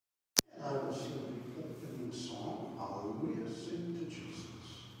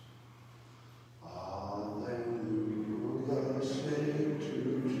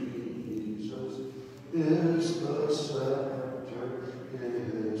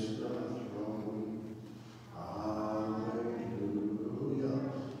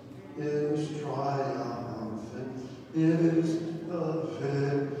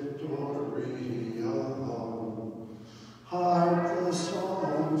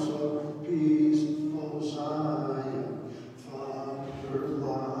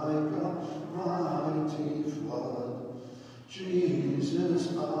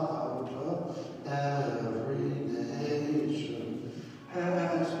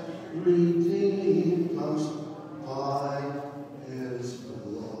redeemed us by his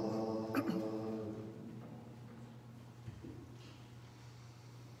blood.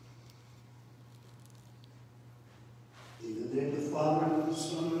 In the name of the Father, and of the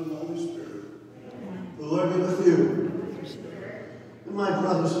Son, and of the Holy Spirit. Amen. The Lord be with you. And my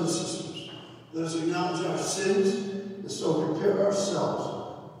brothers and sisters, let us acknowledge our sins and so prepare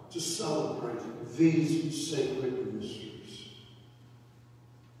ourselves to celebrate these sacred mysteries.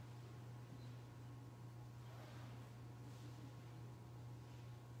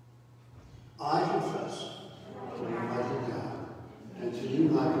 I confess to Almighty God and to you,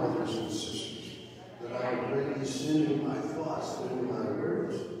 my brothers and sisters, that I have greatly sinned in my thoughts and in my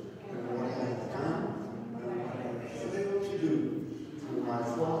words, and what I have done and what I have failed to do, through my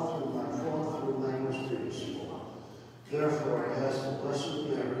fault, through my mistakes. Therefore, I ask the Blessed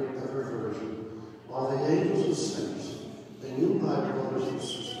Mary, ever Virgin, while the angels and saints, and you, my brothers and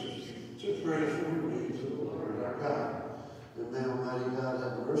sisters, to pray for me to the Lord our God. And may Almighty God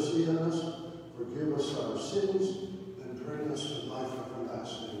have mercy on us, forgive us our sins, and bring us to life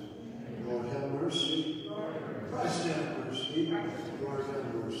everlasting. Lord, have mercy. Christ, have mercy. Lord,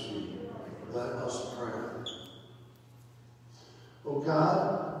 have mercy. Let us pray. O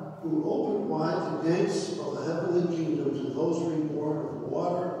God, who opened wide the gates of the heavenly kingdom to those reborn of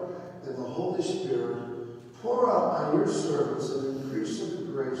water and the Holy Spirit, pour out on your servants an increase of the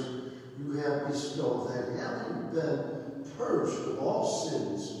grace you have bestowed, that having been purged of all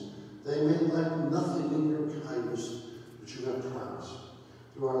sins, they may lack nothing in your kindness which you have promised.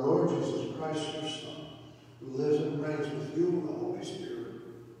 Through our Lord Jesus Christ, your Son, who lives and reigns with you in the Holy Spirit,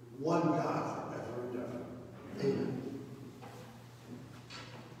 one God forever and ever. Amen.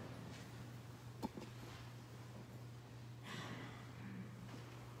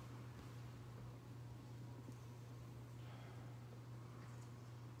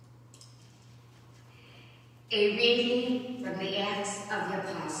 A reading from the Acts of the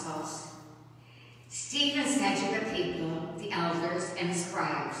Apostles. Stephen said to the people, the elders, and the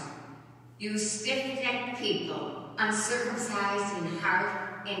scribes, "You stiff-necked people, uncircumcised in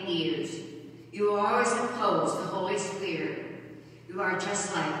heart and ears, you always oppose the Holy Spirit. You are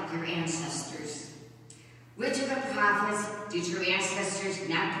just like your ancestors. Which of the prophets did your ancestors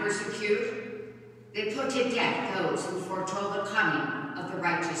not persecute? They put to death those who foretold the coming of the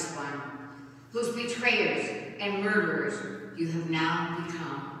righteous one, whose betrayers and murderers you have now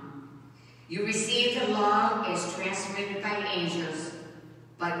become. You received the law as transmitted by angels,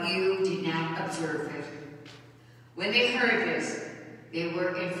 but you did not observe it." When they heard this, they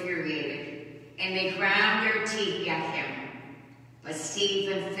were infuriated, and they ground their teeth at him. But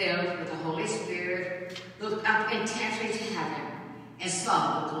Stephen, filled with the Holy Spirit, looked up intently to heaven and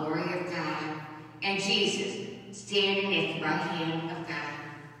saw the glory of God and Jesus standing at the right hand of God.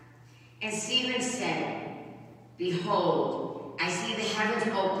 And Stephen said, "Behold, I see the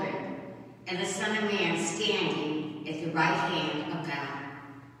heavens open, and the Son of Man standing at the right hand of God."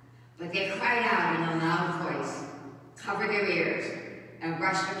 But they cried out in a loud voice, covered their ears, and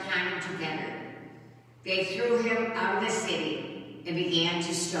rushed upon him together. They threw him out of the city and began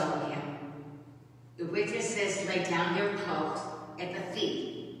to stone him. The witnesses laid down their cloaks at the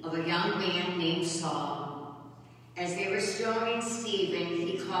feet of a young man named Saul. As they were stoning Stephen,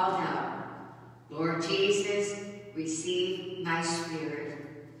 he called out, "Lord Jesus, receive my spirit."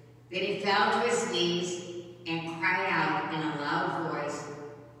 Then he fell to his knees and cried out in a loud voice,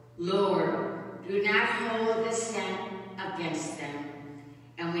 "Lord, do not hold this sin against them."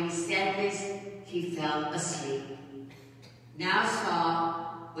 And when he said this, he fell asleep. Now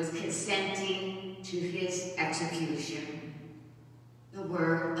Saul was consenting to his execution. The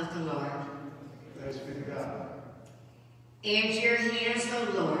word of the Lord. Thanks be to God. Into your hands,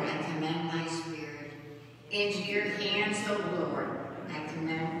 O Lord, I commend my spirit. Into your hands, O Lord, I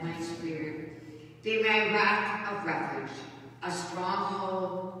commend my spirit. Be my rock of refuge, a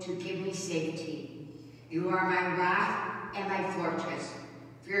stronghold to give me safety. You are my rock and my fortress.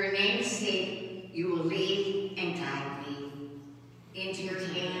 For your name's sake, you will lead and guide me. Into your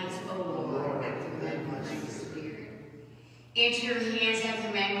hands, O Lord, I commend my spirit. Into your hands I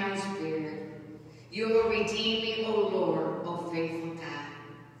commend my spirit. You will redeem me, O Lord, O faithful God.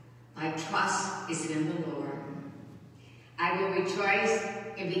 My trust is in the Lord. I will rejoice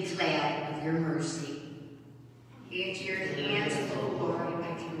and be glad of your mercy. Into your hands, O Lord,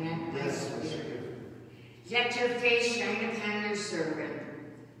 I commend my spirit. Let your face shine upon your servant.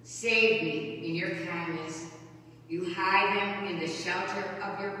 Save me in your kindness. You hide them in the shelter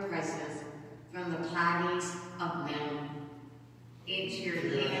of your presence from the plottings of men. Into your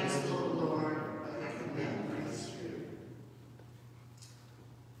hands, O Lord, I commend my spirit.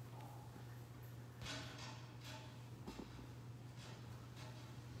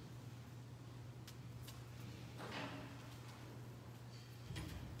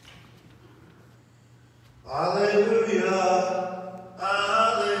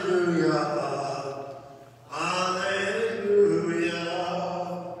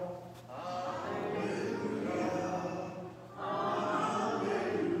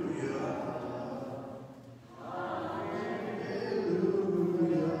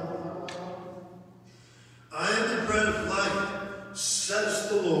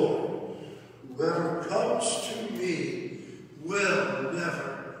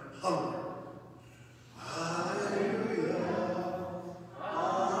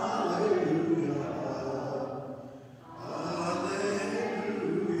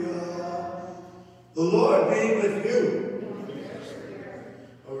 be with you.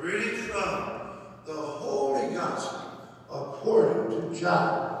 A reading from the Holy Gospel according to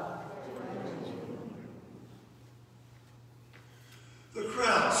John. The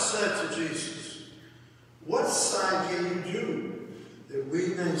crowd said to Jesus, "What sign can you do that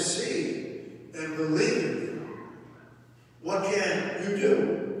we may see and believe in you? What can you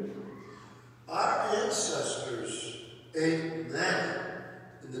do? Our ancestors ate manna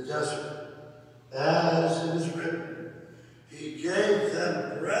in the desert, as it is written, He gave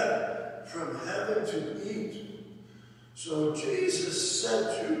them bread from heaven to eat." So Jesus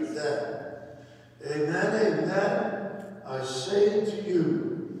said to them, "Amen, amen, I say to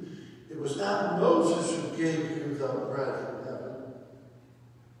you, it was not Moses who gave you the bread from heaven.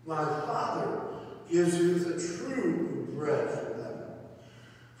 My Father gives you the true bread from heaven.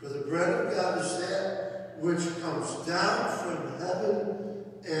 For the bread of God is that which comes down from heaven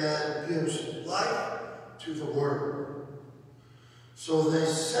and gives life to the world." So they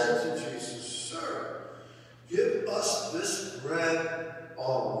said to Jesus, "Sir, give us this bread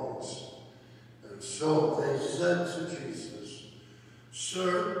always." And so they said to Jesus,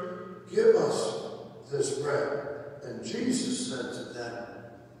 "Sir, give us this bread." And Jesus said to them,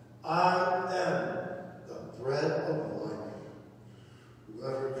 "I am the bread of life.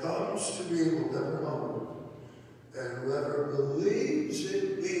 Whoever comes to me will never hunger, and whoever believes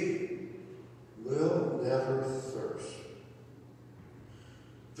in me will never thirst."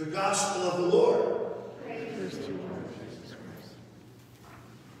 The Gospel of the Lord. Praise to you, Lord Jesus Christ.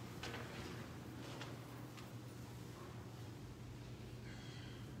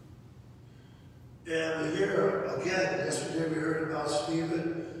 And we hear again, yesterday we heard about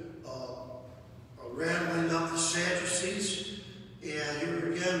Stephen rambling up the Sadducees, and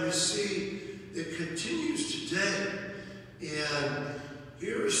here again we see it continues today. And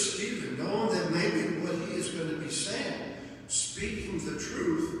here is Stephen, knowing that maybe what he is going to be saying, speaking the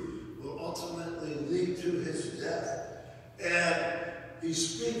truth, will ultimately lead to his death. And he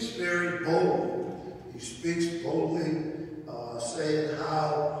speaks very boldly. He speaks boldly, saying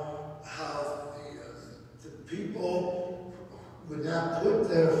how the people would not put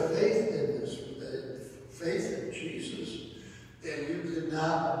their faith in this, faith in Jesus, and you did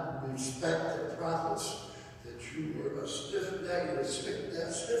not respect the prophets, that you were a stiff-necked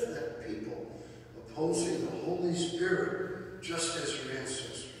people, opposing the Holy Spirit, just as your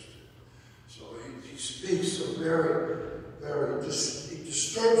ancestors did. So he speaks so very, very, he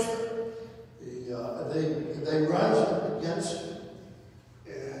disturbs them. They rise up against him,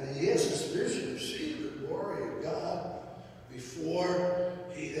 and he has this vision of seeing the glory of God before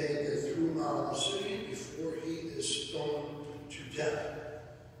they threw him out of the city, before he is stoned to death.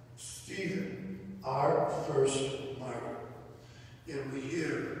 Stephen, our first martyr. And we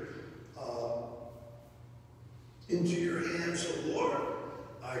hear, "Into your hands, O Lord,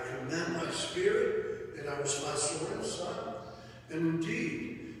 I commend my spirit," and I was my sword and son. And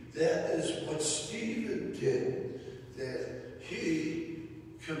indeed, that is what Stephen did, that he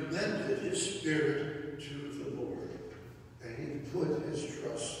commended his spirit to the Lord. And he put his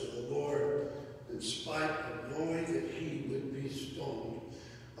trust in the Lord in spite of knowing that he would be stoned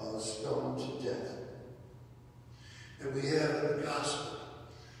to death. And we have in the Gospel,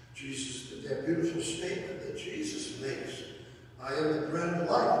 that beautiful statement that Jesus makes, "I am the bread of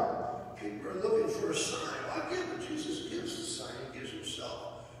life." People are looking for a sign. Well, again, but Jesus gives the sign. He gives himself.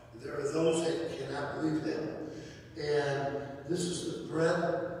 And there are those that cannot believe him. And this is the bread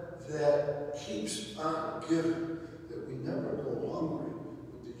that keeps on giving, that we never go hungry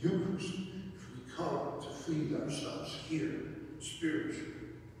with the Eucharist if we come to feed ourselves here spiritually.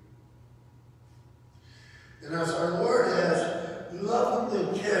 And as our Lord has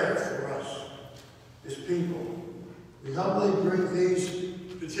lovingly cared for us, his people, we humbly bring these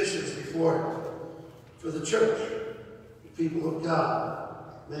petitions before him for the church, the people of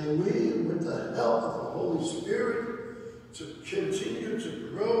God. May we, with the help of the Holy Spirit, to continue to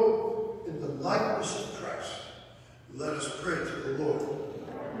grow in the likeness of Christ. Let us pray to the Lord.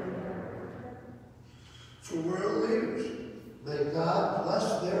 For world leaders, may God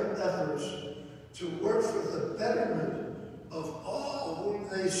bless their efforts to work for the betterment of all whom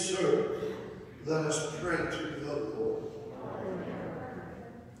they serve. Let us pray to the Lord.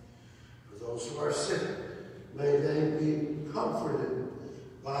 For those who are sick, may they be comforted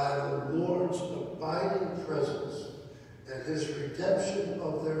by the Lord's abiding presence and his redemption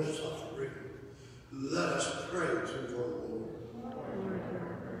of their suffering. Let us pray to the Lord.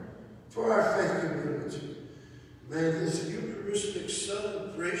 For our faith community, may this Eucharistic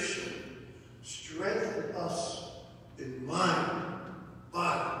celebration strengthen us in mind,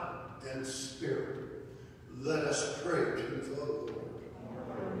 body, and spirit.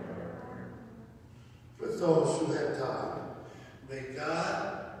 those who had died. May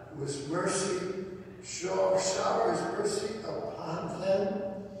God, who is mercy, shower his mercy upon them.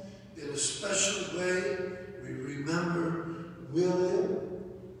 In a special way, we remember William,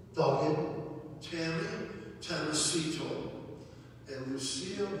 Duggan, Tammy, Tomasito, and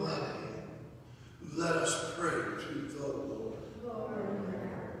Lucille Monahan. Let us pray to the Lord.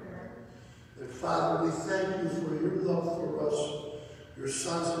 And Father, we thank you for your love for us, your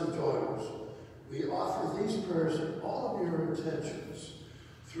sons and daughters. We offer these prayers and all of your intentions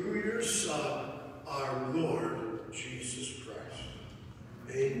through your Son, our Lord Jesus Christ.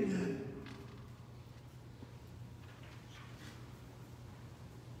 Amen.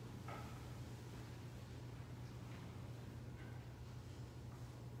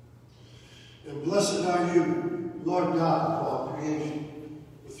 And blessed are you, Lord God of all creation.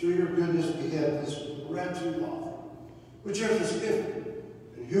 For through your goodness we have this bread to offer, which earth has given,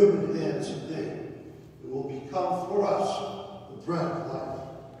 and human hands have made. It will become for us the bread of life.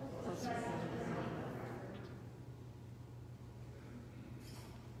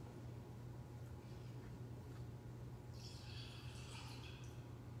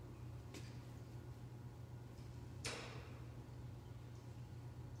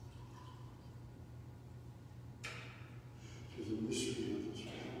 The mystery of this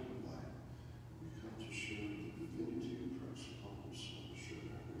power life, we come to share the divinity of Christ upon us and share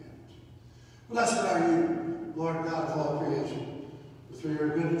our reality. Blessed are you, Lord God of all creation. For through your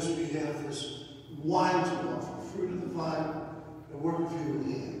goodness we have this wine to offer, fruit of the vine, and work of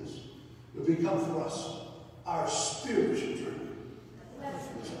human hands. It will become for us our spiritual drink. Blessed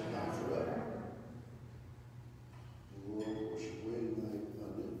be God forever. The Lord wash away my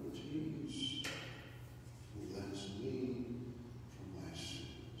iniquities. Cleanse me from my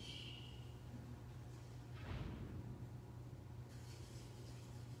sins.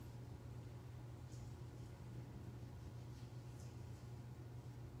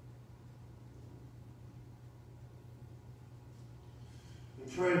 And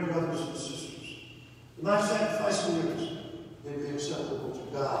pray, brothers and sisters, that my sacrifice and yours may be acceptable to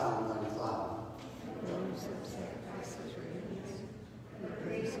God, the Almighty Father. Those who sacrifice his radiance, the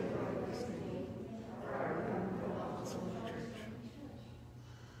praise of God is made, for our good and the church.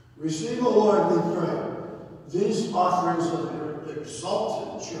 Receive, O Lord, we pray, these offerings of your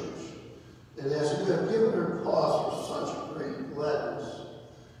exalted church, and as you have given her cause for such great gladness,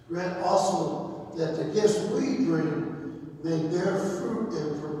 grant also that the gifts we bring may bear fruit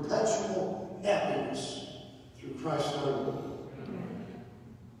in perpetual happiness through Christ our Lord.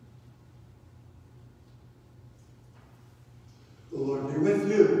 The Lord be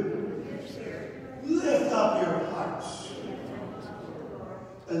with you. Lift up your hearts.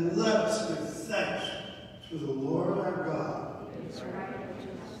 And let us give thanks to the Lord our God.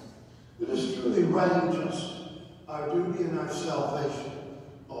 It is truly right and just, our duty and our salvation,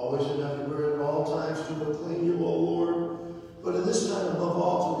 always and everywhere at all times to proclaim you, O Lord, but at this time above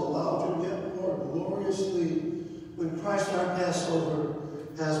all to be allowed to yet more gloriously when Christ our Passover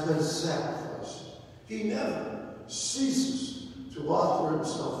has been sacrificed. He never ceases to offer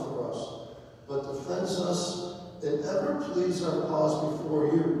himself for us, but defends us and ever pleads our cause before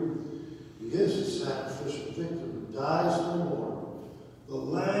you. He is the sacrificial victor who dies no more, the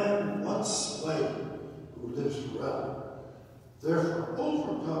Lamb once slain who lives forever. Therefore,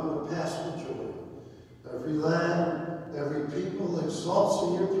 overcome with paschal joy, every land, every people exalts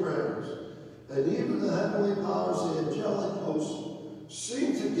in your prayers, and even the heavenly powers, the angelic hosts,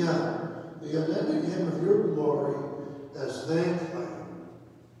 sing together the unending hymn of your glory as they claim,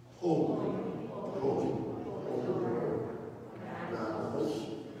 Holy, holy, Lord, God of hosts,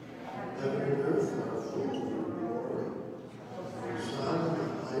 heaven and earth are full of your glory. Hosanna in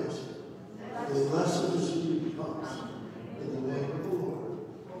the highest, and blessed is he who comes in the name of the Lord.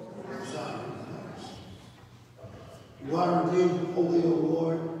 Hosanna in the highest. You are indeed holy, O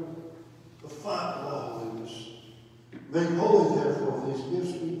Lord, the font of all holiness. Make holy, therefore, these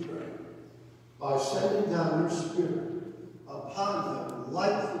gifts, we pray, by sending down your Spirit upon them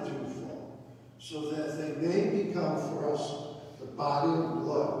like the dewfall, so that they may become for us the body and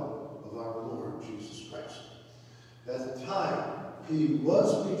blood of our Lord Jesus Christ. At the time he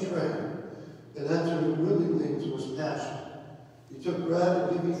was betrayed and entered willingly into his passion, he took bread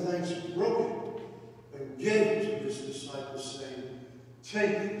and giving thanks, broke it, and gave it to his disciples, saying,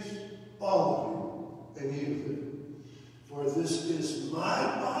 Take this, all of you, and eat of it. For this is my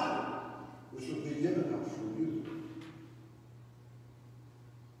body, which will be given up for you.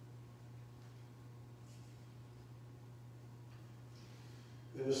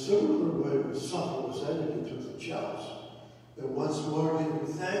 In a similar way, when supper was ended, he took the chalice, and once more giving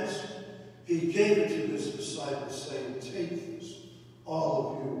thanks, he He gave it to his disciples, saying, "Take this,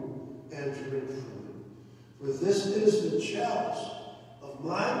 all of you, and drink from it. For this is the chalice of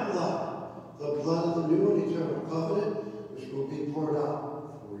my blood, the blood of the new and eternal covenant, which will be poured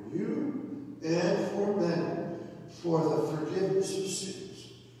out for you and for many, for the forgiveness of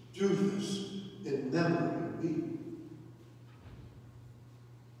sins. Do this in memory of me."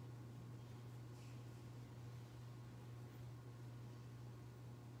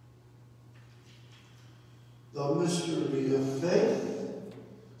 The mystery of faith.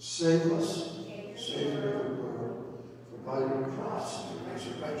 Save us, Savior of the world, for by your cross and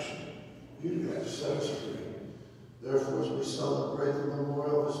resurrection you have set us free. Therefore, as we celebrate the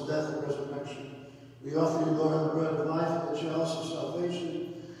memorial of his death and resurrection, we offer you, Lord, the bread of life and the chalice of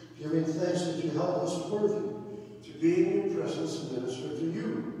salvation, giving thanks that you held us worthy to be in your presence and minister to you.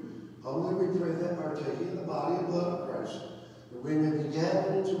 Humbly we pray that, partaking of the body and blood of Christ, that we may be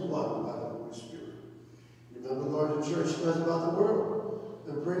gathered into one by the Holy Spirit. Remember, Lord, the church spread about the world,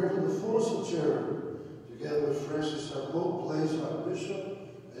 and bring her to the fullness of charity, together with Francis, our Pope, Blaise, our Bishop,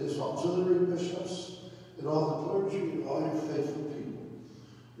 and his auxiliary bishops, and all the clergy, and all your faithful people.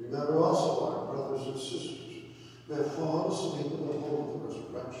 Remember also our brothers and sisters who have fallen asleep in the hope of the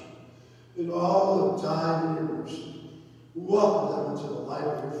resurrection, and all who have died in your mercy. Welcome them into the light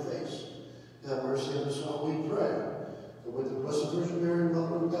of your face. Have mercy on us all, we pray. And with the Blessed Virgin Mary,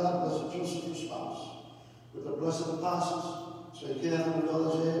 Mother of God, Blessed Joseph, her spouse, with the blessed apostles, St. Catherine of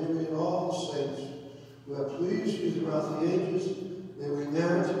Alexandria, and all the saints who have pleased you throughout the ages, may we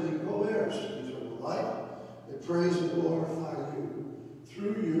merit to be co-heirs to eternal life, and praise and glorify you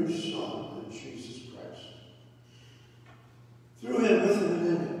through your Son, Jesus Christ. Through him, with him, and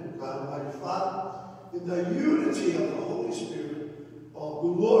in him, God Almighty Father, in the unity of the Holy Spirit,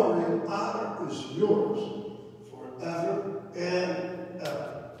 all glory and honor is yours forever and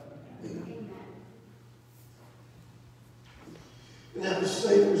ever. Amen. And at the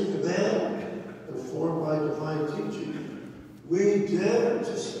Savior's command, informed by divine teaching, we dare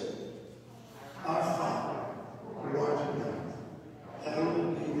to say, Our Father, who art in heaven,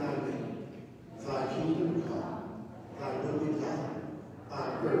 hallowed be thy name. Thy kingdom come, thy will be done,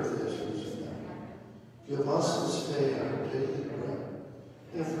 on earth as it is in heaven. Give us this day our daily bread,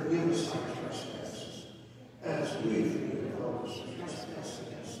 and forgive us our trespasses, as we forgive those who trespass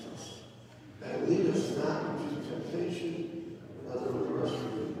against us. And lead us not into temptation, but deliver us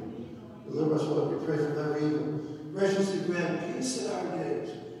from evil. Deliver us, Lord, we pray, from every evil. Graciously grant peace in our days,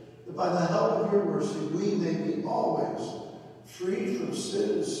 that by the help of your mercy we may be always free from sin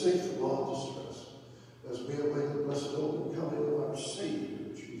and safe from all distress, as we await the blessed hope and coming of our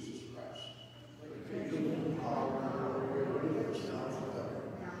Savior, Jesus Christ. Kingdom, power, and glory, is now and forever.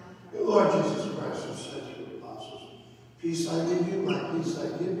 And Lord Jesus Christ, who said to your apostles, "Peace I give you, my peace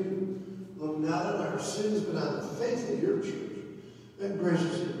I give you," look not on our sins, but on the faith of your church, and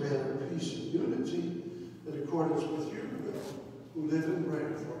graciously grant her peace and unity in accordance with your will, who live and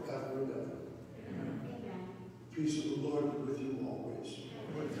reign forever and ever. Amen. The peace of the Lord be with you always.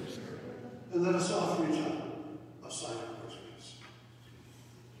 And let us offer each other a sign of God's peace.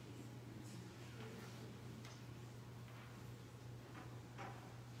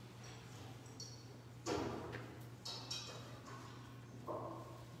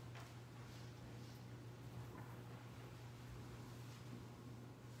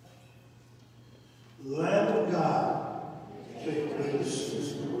 Lamb of God, take away the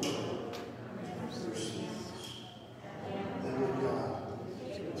sins of the world. Have mercy on us. Lamb of God,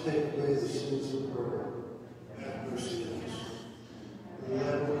 take away the sins of the world. Have mercy on us.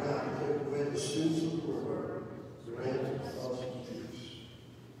 Lamb of God, take away the sins of the world. Grant us peace.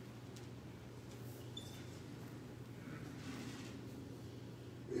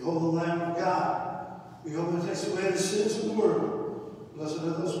 Behold the Lamb of God. Behold, who takes away the sins of the world. Blessed are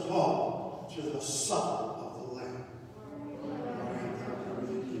those called to the supper of the Lamb.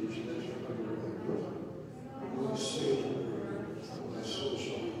 Holy Savior, my soul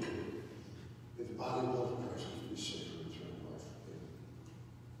shall be healed. May the body and blood of Christ be saved from eternal life. Amen.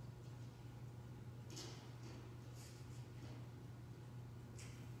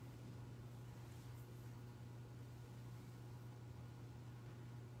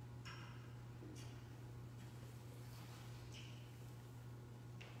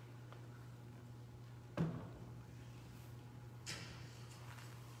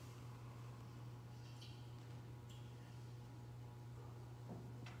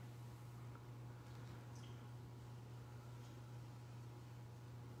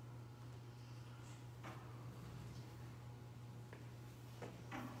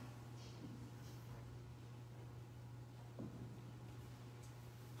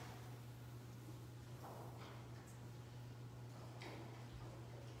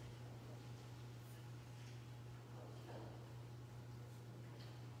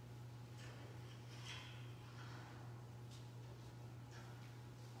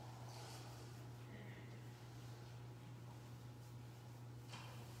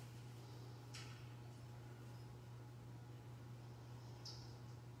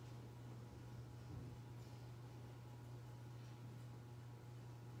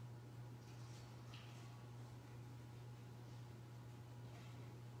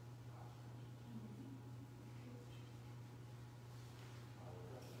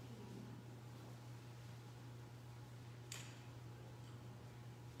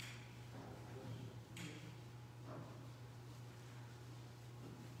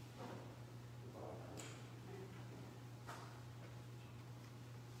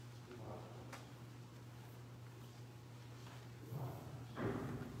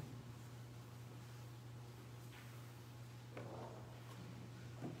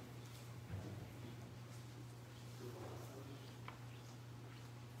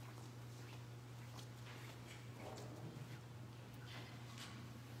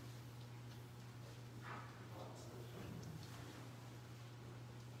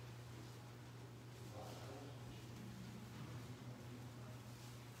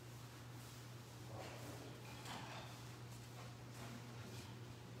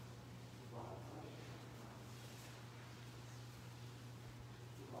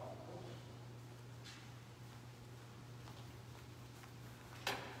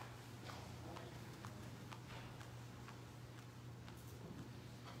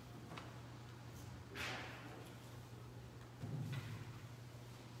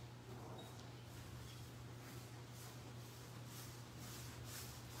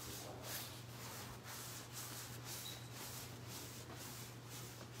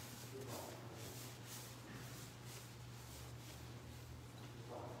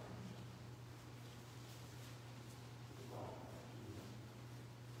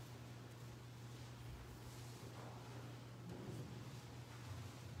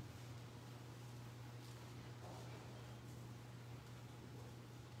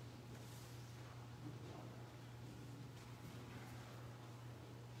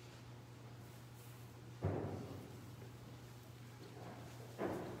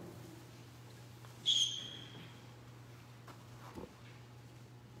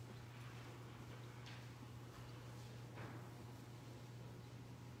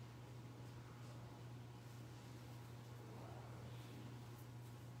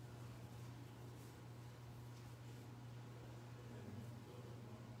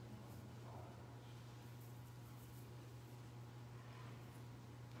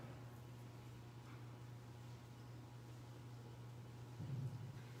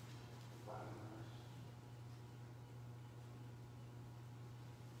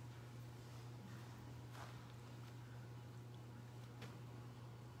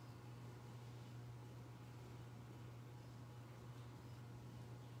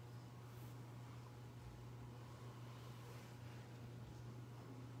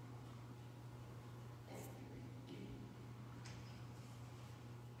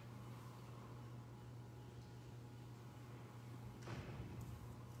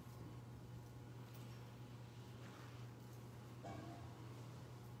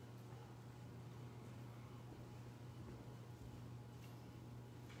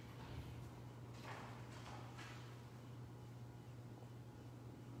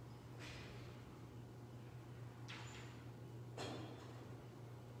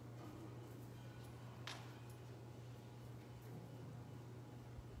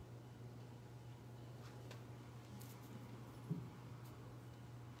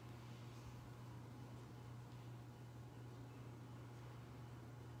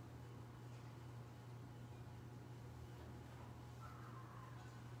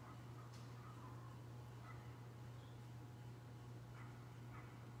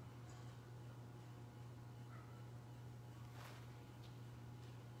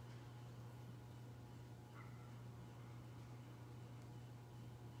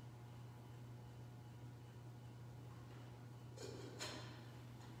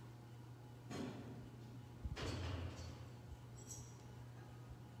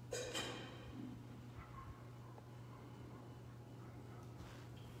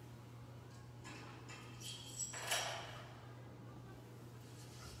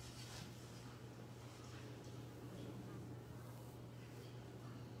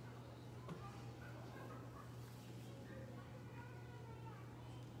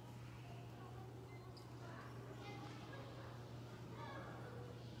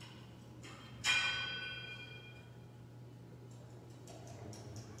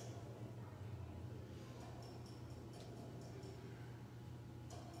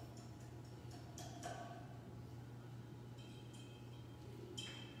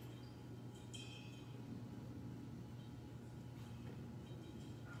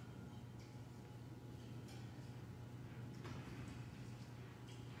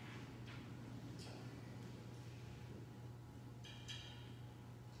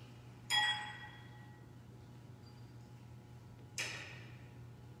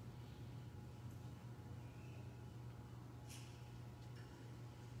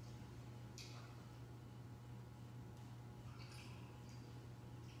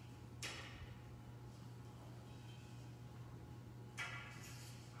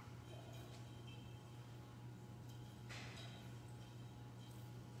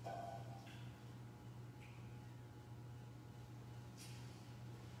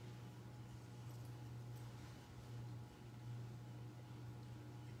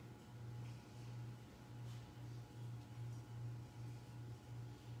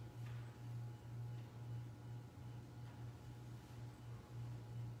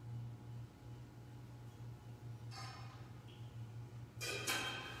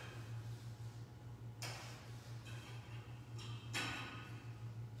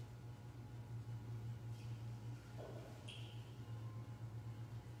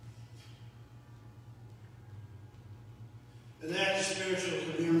 An act of spiritual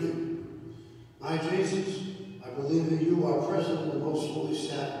communion. My Jesus, I believe that you are present in the most holy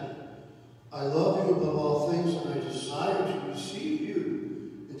sacrament. I love you above all things, and I desire to receive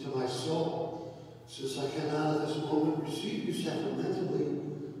you into my soul. Since I cannot at this moment receive you sacramentally,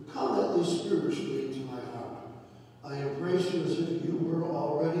 come at least spiritually into my heart. I embrace you as if you were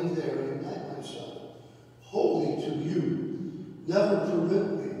already there, and unite myself wholly to you. Never permit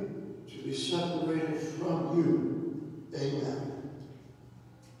me to be separated from you. Amen.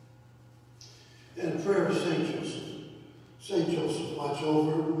 And prayer to Saint Joseph. Saint Joseph, watch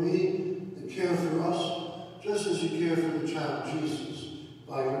over me and care for us, just as you care for the child Jesus,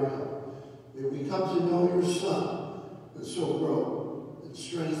 by your help. May we come to know your Son, and so grow in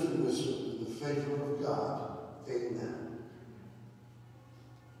strength and wisdom in the favor of God. Amen.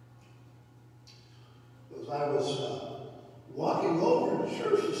 As I was walking over to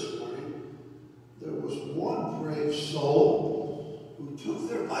church this morning, there was one brave soul who took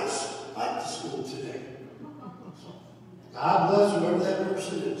their bicycle back to school today. God bless whoever that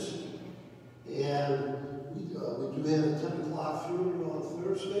person is. And we do have a 10 o'clock funeral on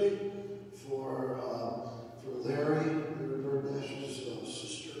Thursday for Larry, Larry Nash's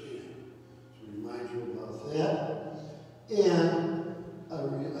sister Ann. To remind you about that. And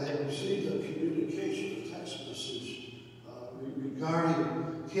I have received a communication, a text message regarding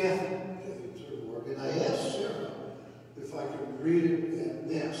Kathy Turborg. And I asked Sarah if I could read it at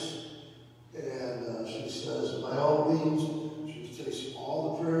Mass. And she says, by all means, she takes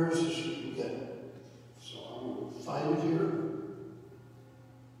all the prayers that she can get. So I'm going to find it here.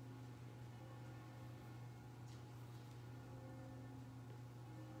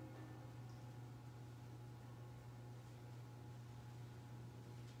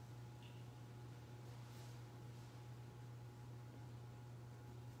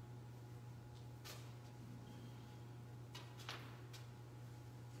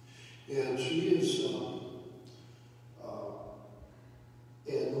 And she is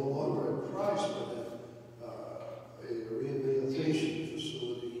and no longer at Christ, but at a rehabilitation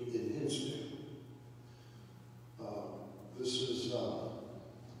facility in Hinsdale.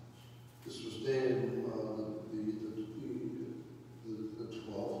 This was dated the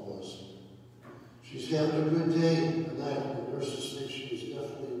 12th was. She's having a good day tonight. The nurses think she is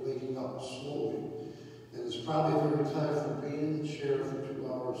definitely waking up slowly, and is probably very tired from being in the chair for 2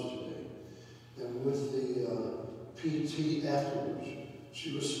 hours today. And with the PT afterwards, she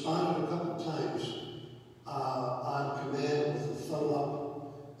responded a couple times on command with a thumb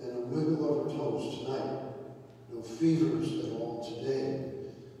up and a wiggle of her toes tonight. No fevers at all today.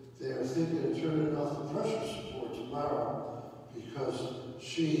 They are thinking of turning off the pressure support tomorrow because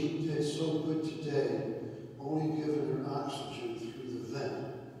she did so good today, only giving her oxygen through the vent.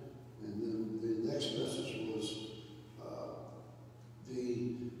 And then the next message was,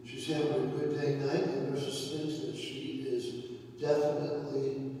 she's having a good day night, and the nurses thinks that she is definitely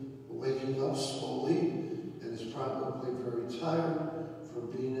waking up slowly and is probably very tired from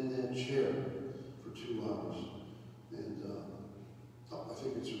being in that chair for 2 hours. And I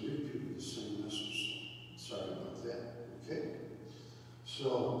think it's a repeat of the same message. Sorry about that. Okay?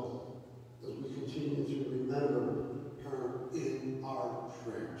 So, as we continue to remember her in our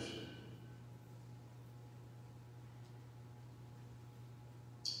prayers.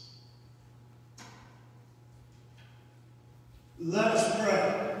 Let us pray.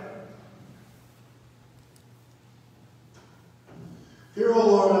 Hear, O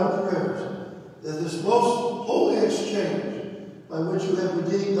Lord, our prayers, that this most holy exchange by which you have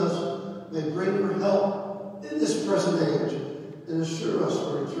redeemed us may bring your help in this present age and assure us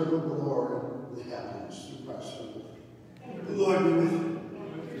for eternal glory and happiness through Christ our Lord. The Lord be with you.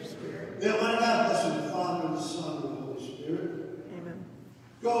 May Almighty God bless you, the Father, and the Son, and the Holy Spirit. Amen.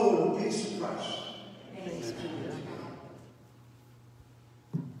 Go in the peace of Christ. Thanks be to God.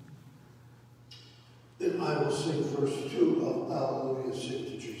 Then I will sing verse 2 of Alleluia, Sing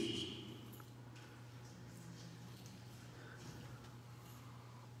to Jesus.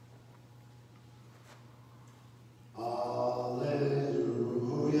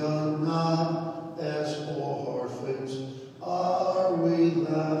 Alleluia, not as orphans are we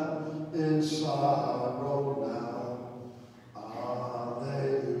left in sorrow now.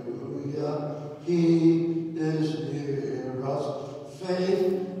 Alleluia, he is near us,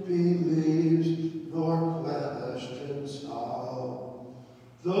 faith believes, nor questions how.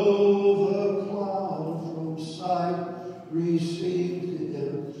 Though the cloud from sight received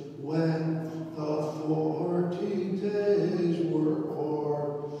him when the 40 days were o'er,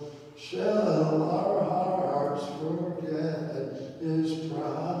 shall our hearts forget